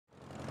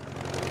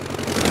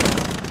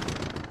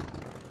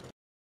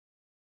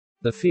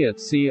The Fiat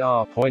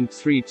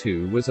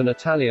CR.32 was an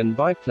Italian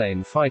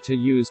biplane fighter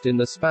used in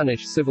the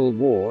Spanish Civil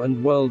War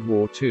and World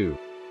War II.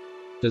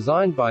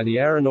 Designed by the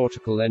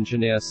aeronautical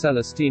engineer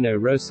Celestino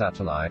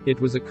Rosatelli,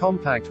 it was a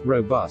compact,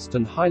 robust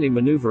and highly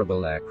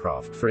maneuverable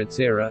aircraft for its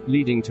era,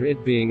 leading to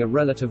it being a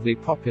relatively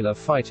popular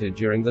fighter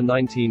during the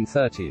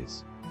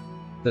 1930s.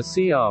 The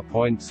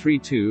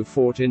CR.32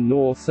 fought in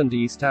North and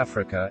East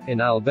Africa,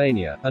 in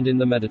Albania, and in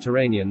the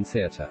Mediterranean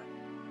theater.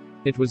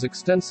 It was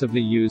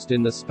extensively used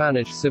in the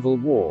Spanish Civil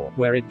War,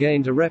 where it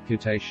gained a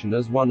reputation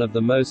as one of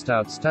the most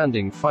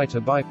outstanding fighter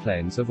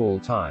biplanes of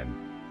all time.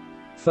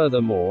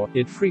 Furthermore,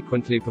 it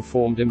frequently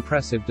performed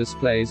impressive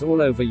displays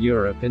all over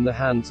Europe in the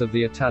hands of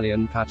the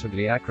Italian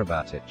Patogli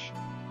acrobatici.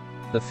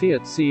 The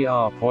Fiat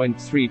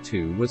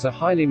CR.32 was a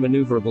highly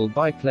maneuverable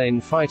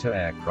biplane fighter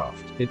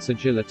aircraft. Its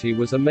agility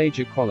was a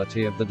major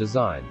quality of the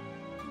design.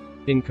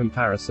 In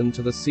comparison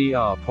to the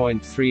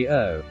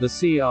CR.30, the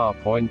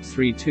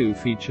CR.32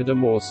 featured a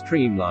more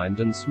streamlined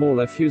and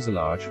smaller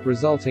fuselage,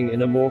 resulting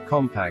in a more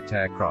compact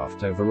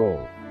aircraft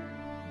overall.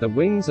 The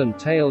wings and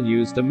tail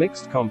used a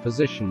mixed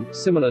composition,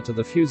 similar to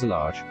the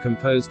fuselage,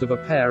 composed of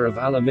a pair of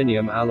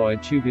aluminium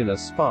alloyed tubular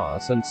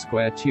spars and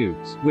square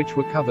tubes, which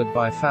were covered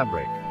by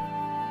fabric.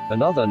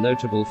 Another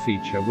notable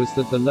feature was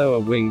that the lower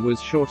wing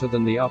was shorter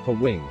than the upper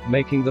wing,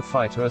 making the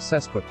fighter a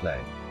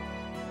sesquiplane.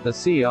 The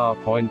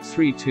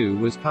CR.32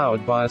 was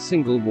powered by a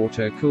single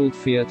water-cooled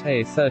Fiat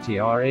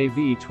A30R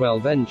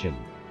V12 engine.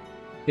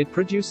 It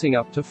producing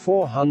up to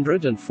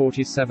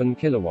 447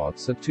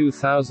 kilowatts at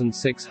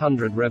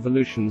 2,600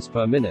 revolutions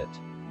per minute.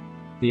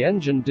 The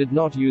engine did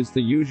not use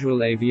the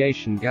usual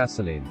aviation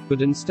gasoline,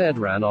 but instead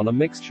ran on a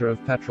mixture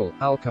of petrol,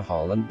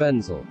 alcohol and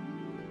benzol.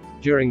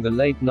 During the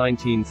late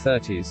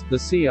 1930s, the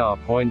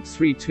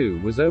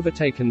CR.32 was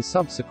overtaken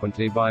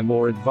subsequently by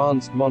more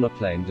advanced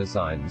monoplane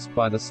designs.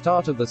 By the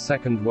start of the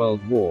Second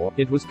World War,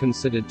 it was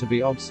considered to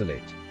be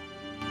obsolete.